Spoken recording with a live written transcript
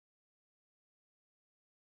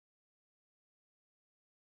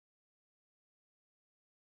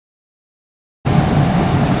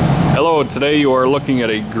So today you are looking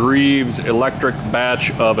at a Grieve's electric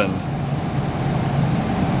batch oven.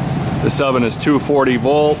 This oven is 240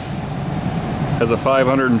 volt, has a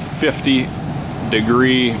 550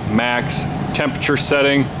 degree max temperature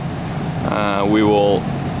setting. We will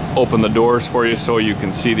open the doors for you so you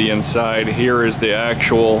can see the inside. Here is the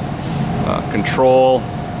actual control.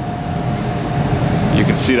 You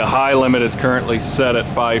can see the high limit is currently set at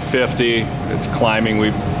 550. It's climbing.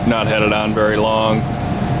 We've not had it on very long.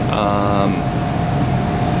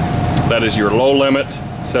 That is your low limit,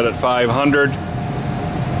 set at 500.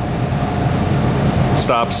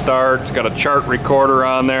 Stop start. It's got a chart recorder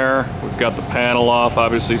on there. We've got the panel off,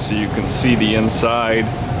 obviously, so you can see the inside.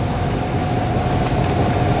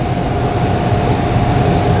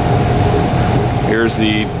 Here's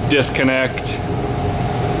the disconnect.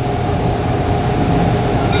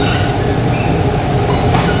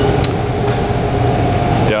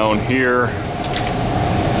 Down here,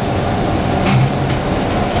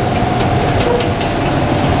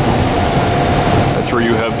 that's where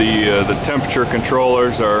you have the temperature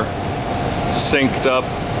controllers are synced up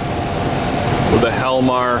with the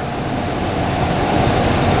Helmar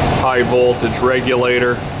high voltage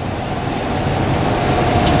regulator.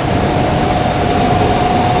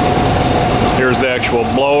 Here's the actual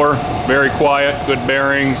blower, very quiet, good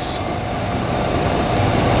bearings.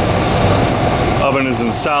 Oven is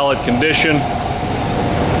in solid condition.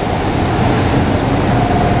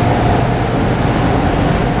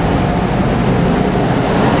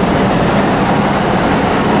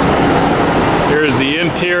 Here's the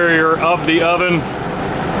interior of the oven.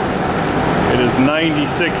 It is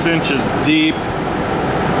 96 inches deep,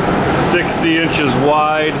 60 inches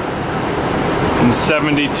wide, and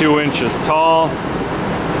 72 inches tall.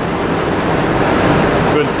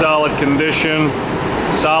 Good solid condition,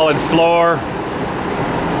 solid floor.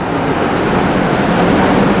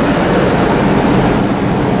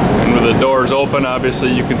 And with the doors open,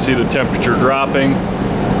 obviously you can see the temperature dropping.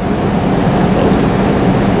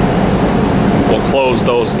 We'll close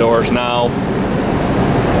those doors now.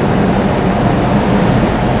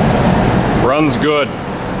 Runs good,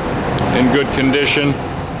 in good condition.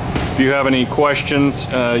 If you have any questions,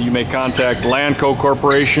 you may contact Landco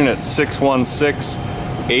Corporation at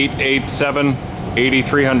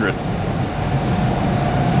 616-887-8300.